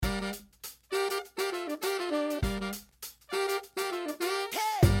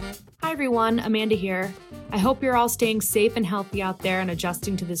everyone, Amanda here. I hope you're all staying safe and healthy out there and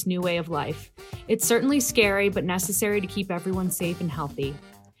adjusting to this new way of life. It's certainly scary, but necessary to keep everyone safe and healthy.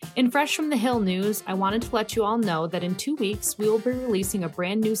 In Fresh from the Hill news, I wanted to let you all know that in 2 weeks, we will be releasing a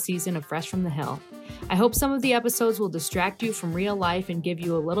brand new season of Fresh from the Hill. I hope some of the episodes will distract you from real life and give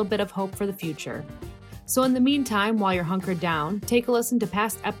you a little bit of hope for the future. So in the meantime, while you're hunkered down, take a listen to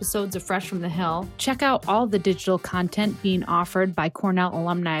past episodes of Fresh from the Hill. Check out all the digital content being offered by Cornell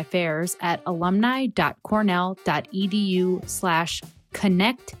Alumni Affairs at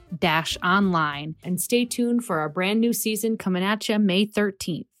alumni.cornell.edu/connect-online. And stay tuned for our brand new season coming at you May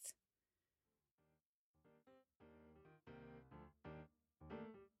 13th.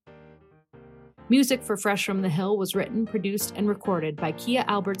 Music for Fresh from the Hill was written, produced, and recorded by Kia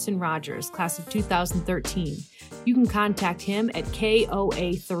Albertson Rogers, class of 2013. You can contact him at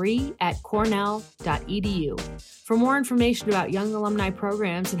koa3@cornell.edu. For more information about Young Alumni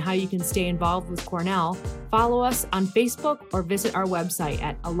programs and how you can stay involved with Cornell, follow us on Facebook or visit our website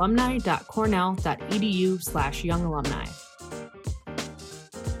at alumni.cornell.edu/youngalumni.